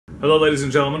Hello ladies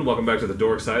and gentlemen, welcome back to the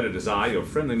Dork side. It is I, your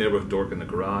friendly neighborhood dork in the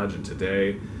garage, and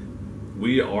today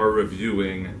we are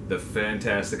reviewing the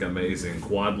fantastic, amazing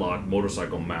quad-lock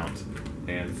motorcycle mount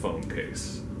and phone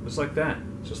case. Just like that,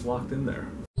 just locked in there.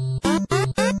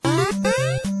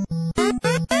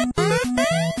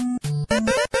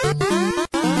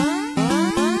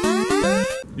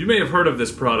 You may have heard of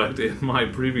this product in my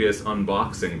previous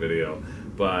unboxing video,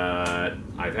 but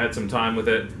I've had some time with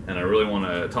it, and I really want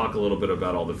to talk a little bit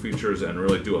about all the features and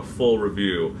really do a full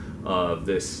review of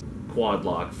this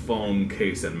quad-lock phone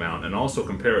case and mount, and also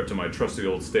compare it to my trusty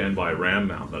old standby RAM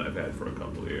mount that I've had for a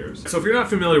couple of years. So if you're not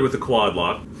familiar with the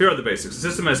quad-lock, here are the basics. The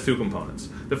system has two components.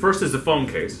 The first is the phone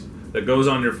case that goes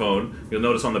on your phone. You'll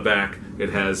notice on the back it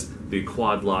has the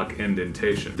quad-lock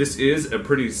indentation. This is a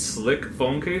pretty slick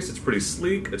phone case. It's pretty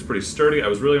sleek, it's pretty sturdy. I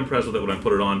was really impressed with it when I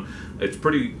put it on. It's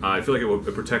pretty, I feel like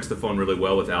it protects the phone really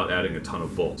well without adding a ton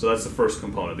of bolts. So that's the first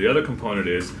component. The other component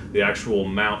is the actual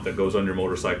mount that goes on your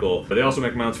motorcycle. But they also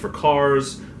make mounts for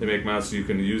cars. They make mounts so you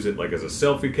can use it like as a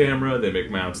selfie camera. They make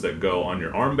mounts that go on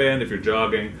your armband if you're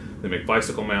jogging. They make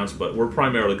bicycle mounts, but we're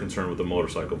primarily concerned with the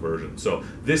motorcycle version. So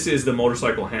this is the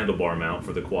motorcycle handlebar mount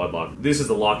for the quad lock. This is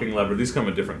the locking lever. These come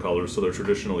in different colors, so they're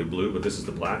traditionally blue, but this is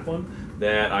the black one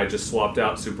that I just swapped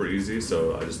out super easy,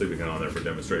 so I just leave it on there for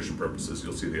demonstration purposes.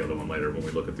 You'll see the other one later when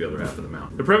we look at the other half of the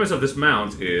mount. The premise of this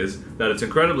mount is that it's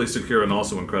incredibly secure and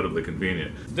also incredibly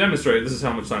convenient. To demonstrate, this is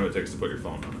how much time it takes to put your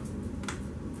phone on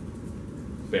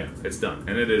it. Bam, it's done.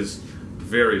 And it is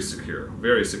very secure,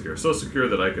 very secure. So secure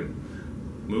that I can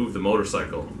move the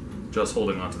motorcycle just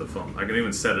holding onto the phone. I can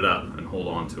even set it up and hold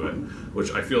on to it,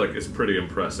 which I feel like is pretty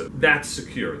impressive. That's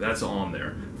secure, that's on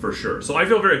there for sure. So I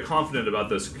feel very confident about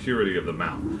the security of the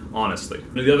mount, honestly.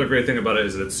 And the other great thing about it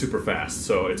is that it's super fast.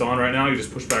 So it's on right now, you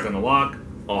just push back on the lock,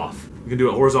 off. You can do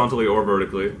it horizontally or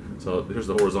vertically. So here's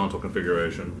the horizontal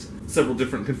configuration. Several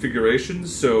different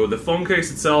configurations. So the phone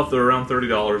case itself, they're around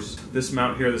 $30. This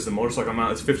mount here, this is the motorcycle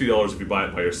mount, it's $50 if you buy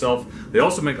it by yourself. They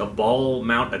also make a ball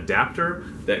mount adapter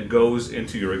that goes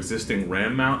into your existing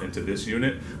RAM mount into this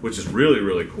unit, which is really,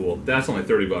 really cool. That's only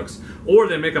 30 bucks. Or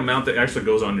they make a mount that actually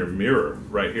goes on your mirror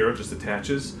right here, it just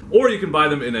attaches. Or you can buy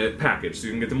them in a package. So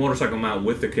you can get the motorcycle mount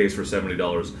with the case for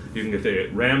 $70. You can get the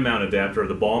RAM mount adapter,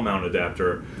 the ball mount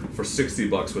adapter for 60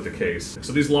 bucks with the case.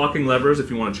 So these locking levers, if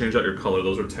you want to change out your color,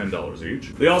 those are $10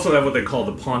 each. They also have what they call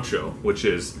the poncho, which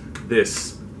is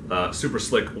this super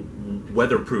slick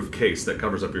weatherproof case that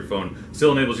covers up your phone.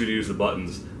 Still enables you to use the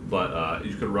buttons, but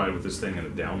you could ride with this thing in a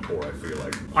downpour, I feel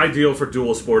like. Ideal for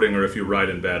dual sporting or if you ride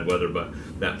in bad weather, but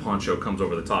that poncho comes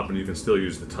over the top and you can still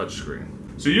use the touchscreen.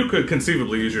 So you could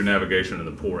conceivably use your navigation in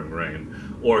the pouring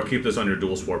rain, or keep this on your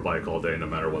dual sport bike all day no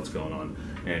matter what's going on,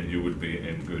 and you would be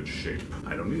in good shape.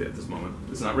 I don't need it at this moment.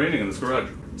 It's not raining in this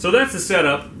garage. So that's the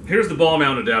setup. Here's the ball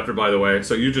mount adapter, by the way.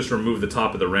 So you just remove the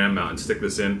top of the RAM mount and stick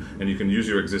this in, and you can use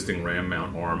your existing RAM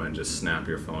mount arm and just snap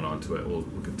your phone onto it.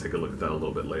 We can take a look at that a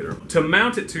little bit later. To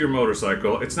mount it to your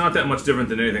motorcycle, it's not that much different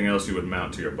than anything else you would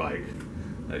mount to your bike.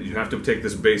 You have to take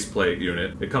this base plate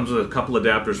unit. It comes with a couple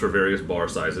adapters for various bar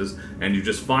sizes, and you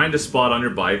just find a spot on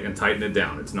your bike and tighten it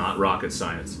down. It's not rocket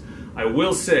science. I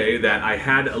will say that I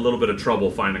had a little bit of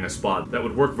trouble finding a spot that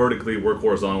would work vertically, work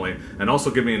horizontally, and also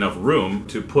give me enough room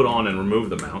to put on and remove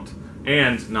the mount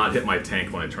and not hit my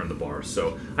tank when I turn the bars.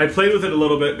 So I played with it a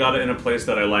little bit, got it in a place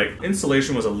that I like.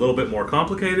 Installation was a little bit more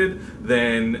complicated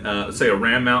than, say, a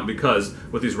RAM mount, because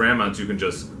with these RAM mounts you can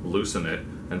just loosen it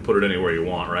and put it anywhere you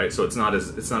want, right? So it's not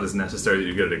as necessary that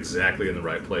you get it exactly in the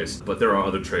right place, but there are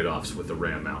other trade-offs with the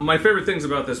RAM mount. My favorite things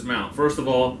about this mount, first of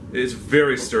all, it's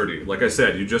very sturdy. Like I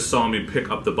said, you just saw me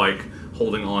pick up the bike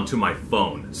holding on to my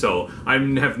phone. So I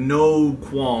have no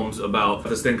qualms about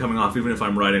this thing coming off, even if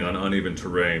I'm riding on uneven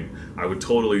terrain. I would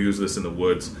totally use this in the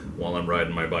woods while I'm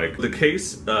riding my bike. The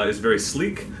case is very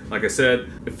sleek. Like I said,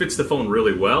 it fits the phone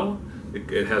really well.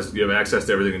 You have access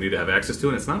to everything you need to have access to,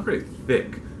 and it's not very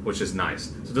thick, which is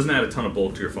nice. So it doesn't add a ton of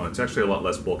bulk to your phone. It's actually a lot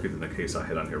less bulky than the case I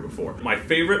had on here before. My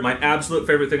absolute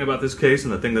favorite thing about this case,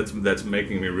 and the thing that's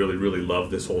making me really, really love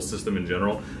this whole system in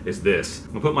general, is this.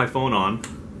 I'm gonna put my phone on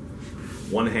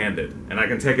one-handed, and I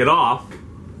can take it off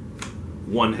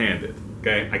one-handed,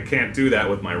 okay? I can't do that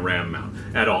with my RAM mount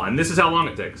at all, and this is how long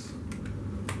it takes.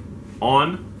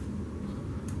 On,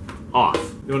 off.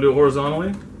 You wanna do it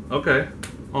horizontally? Okay,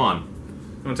 on.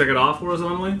 You want to take it off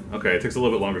horizontally? Okay, it takes a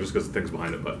little bit longer just because the thing's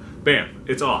behind it, but bam,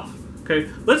 it's off. Okay,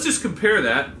 let's just compare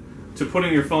that to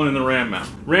putting your phone in the RAM mount.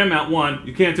 RAM mount, one,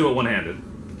 you can't do it one-handed.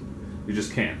 You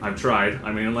just can't. I've tried.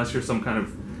 I mean, unless you're some kind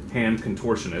of hand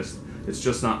contortionist, it's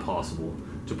just not possible.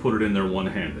 to put it in there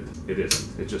one-handed. It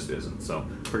isn't. It just isn't. So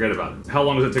forget about it. How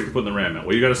long does it take to put in the RAM mount?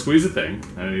 Well, you got to squeeze the thing,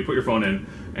 and then you put your phone in,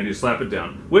 and you slap it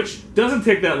down, which doesn't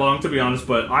take that long, to be honest,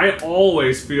 but I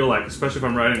always feel like, especially if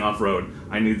I'm riding off-road,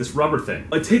 I need this rubber thing.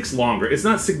 It takes longer. It's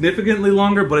not significantly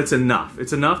longer, but it's enough.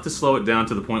 It's enough to slow it down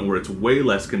to the point where it's way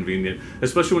less convenient,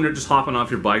 especially when you're just hopping off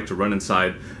your bike to run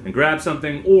inside and grab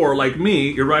something, or like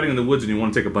me, you're riding in the woods and you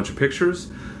want to take a bunch of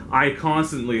pictures. I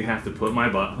constantly have to put my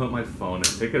phone in,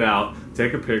 take it out,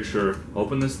 take a picture,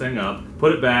 open this thing up,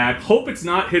 put it back, hope it's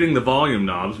not hitting the volume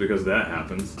knobs because that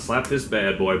happens. Slap this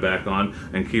bad boy back on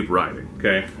and keep riding,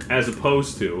 okay? As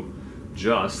opposed to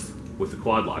just with the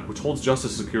quad lock, which holds just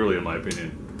as securely in my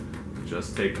opinion.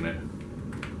 Just taking it,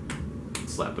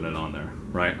 slapping it on there,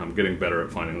 right? I'm getting better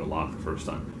at finding the lock the first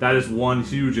time. That is one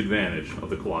huge advantage of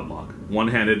the quad lock.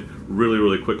 One-handed, really,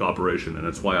 really quick operation, and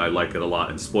that's why I like it a lot.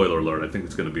 And spoiler alert, I think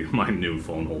it's gonna be my new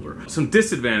phone holder. Some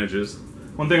disadvantages,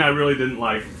 one thing I really didn't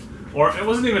like, or it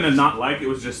wasn't even a not like, it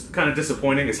was just kind of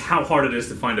disappointing, is how hard it is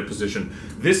to find a position.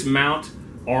 This mount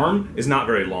arm is not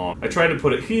very long. I tried to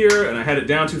put it here and I had it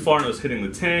down too far and it was hitting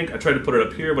the tank. I tried to put it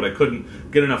up here, but I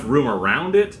couldn't get enough room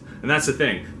around it. And that's the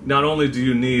thing. Not only do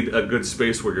you need a good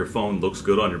space where your phone looks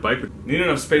good on your bike, but you need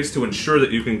enough space to ensure that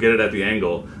you can get it at the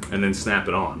angle and then snap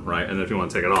it on, right? And if you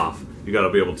want to take it off, you got to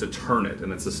be able to turn it.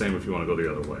 And it's the same if you want to go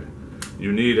the other way.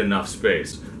 You need enough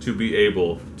space to be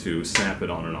able to snap it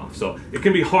on and off. So it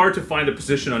can be hard to find a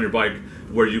position on your bike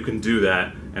where you can do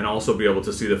that and also be able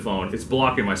to see the phone. It's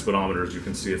blocking my speedometer, as you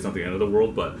can see. It's not the end of the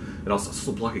world, but it also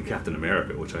still blocking Captain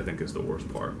America, which I think is the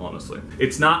worst part, honestly.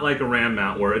 It's not like a RAM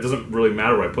mount where it doesn't really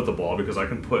matter where I put the ball because I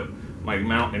can put my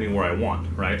mount anywhere I want,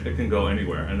 right? It can go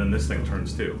anywhere, and then this thing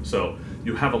turns too. So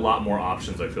you have a lot more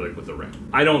options, I feel like, with the RAM.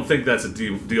 I don't think that's a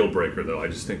deal breaker, though. I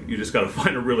just think you just got to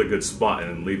find a really good spot and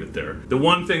then leave it there. The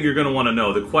one thing you're going to want to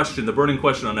know, the burning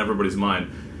question on everybody's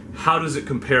mind, how does it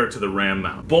compare to the RAM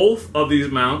mount? Both of these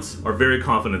mounts are very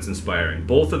confidence inspiring.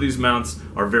 Both of these mounts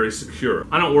are very secure.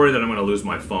 I don't worry that I'm going to lose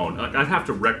my phone. I'd have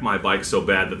to wreck my bike so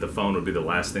bad that the phone would be the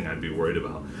last thing I'd be worried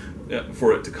about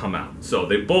for it to come out. So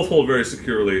they both hold very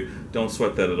securely. Don't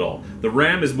sweat that at all. The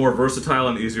RAM is more versatile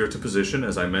and easier to position,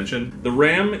 as I mentioned. The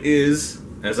RAM is,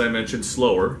 as I mentioned,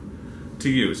 slower to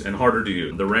use and harder to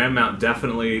use. The RAM mount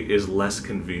definitely is less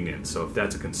convenient. So if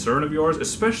that's a concern of yours,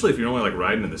 especially if you're only like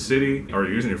riding in the city or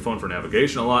you're using your phone for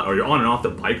navigation a lot or you're on and off the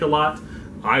bike a lot,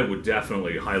 I would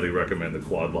definitely highly recommend the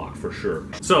quad lock for sure.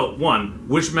 So one,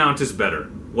 which mount is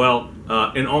better? Well,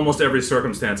 in almost every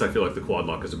circumstance, I feel like the quad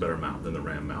lock is a better mount than the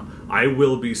RAM mount. I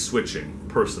will be switching,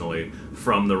 personally,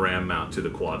 from the RAM mount to the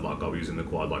quad lock. I'll be using the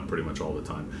quad lock pretty much all the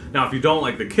time. Now, if you don't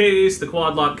like the case, the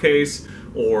quad lock case,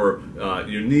 or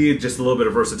you need just a little bit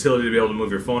of versatility to be able to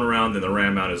move your phone around, then the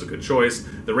RAM mount is a good choice.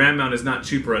 The RAM mount is not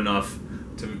cheaper enough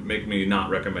to make me not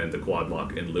recommend the quad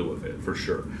lock in lieu of it, for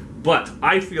sure. But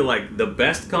I feel like the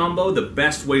best combo, the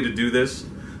best way to do this,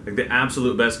 like the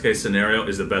absolute best case scenario,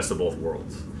 is the best of both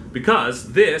worlds.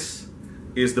 Because this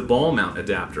is the ball mount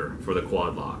adapter for the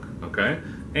quad lock, okay?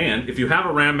 And if you have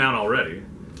a RAM mount already,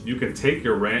 you can take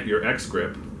your X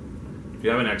grip, if you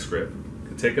have an X grip, you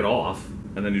can take it off,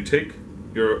 and then you take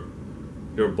your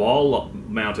ball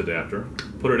mount adapter,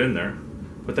 put it in there,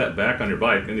 put that back on your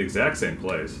bike in the exact same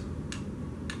place,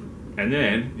 and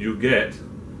then you get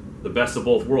the best of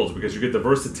both worlds because you get the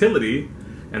versatility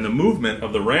and the movement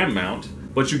of the RAM mount,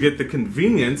 but you get the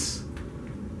convenience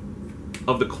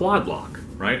of the quad lock,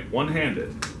 right?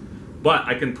 One-handed. But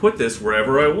I can put this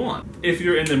wherever I want. If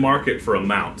you're in the market for a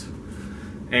mount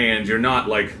and you're not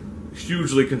like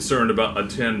hugely concerned about a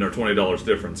 $10 or $20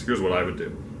 difference, here's what I would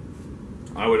do.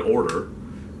 I would order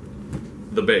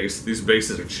the base. These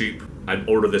bases are cheap. I'd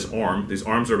order this arm. These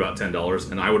arms are about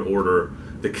 $10, and I would order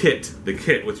the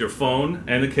kit with your phone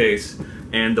and the case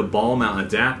and the ball mount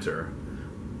adapter.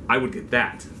 I would get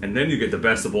that, and then you get the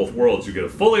best of both worlds. You get a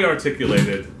fully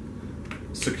articulated,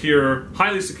 secure,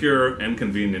 highly secure, and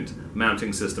convenient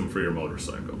mounting system for your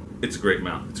motorcycle. It's a great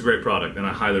mount. It's a great product, and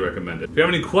I highly recommend it. If you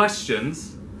have any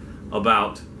questions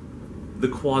about the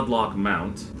quad lock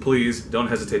mount, please don't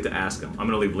hesitate to ask them. I'm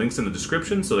going to leave links in the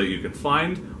description so that you can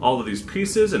find all of these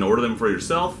pieces and order them for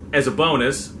yourself. As a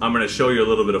bonus, I'm going to show you a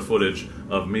little bit of footage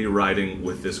of me riding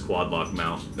with this quad lock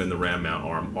mount and the RAM mount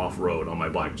arm off-road on my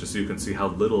bike, just so you can see how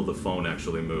little the phone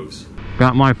actually moves.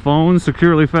 Got my phone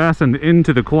securely fastened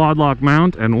into the quad lock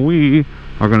mount, and we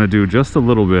are going to do just a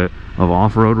little bit of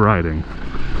off-road riding.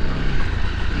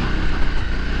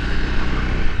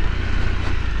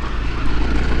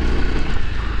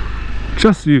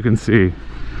 Just so you can see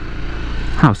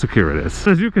how secure it is.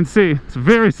 As you can see, it's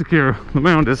very secure. The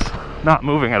mount is not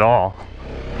moving at all.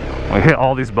 We hit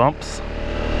all these bumps,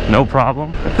 no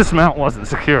problem. If this mount wasn't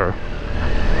secure,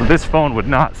 this phone would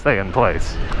not stay in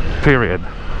place, period.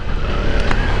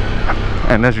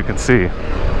 And as you can see,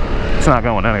 it's not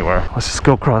going anywhere. Let's just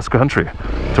go cross country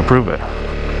to prove it.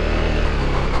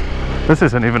 This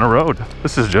isn't even a road.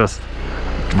 This is just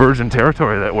virgin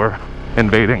territory that we're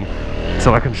invading.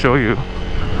 So I can show you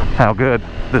how good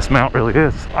this mount really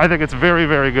is. I think it's very,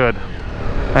 very good.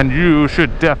 And you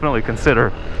should definitely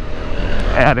consider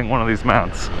adding one of these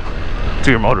mounts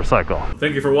to your motorcycle.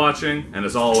 Thank you for watching, and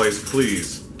as always,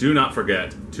 please do not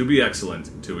forget to be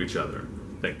excellent to each other.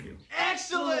 Thank you.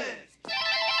 Excellent!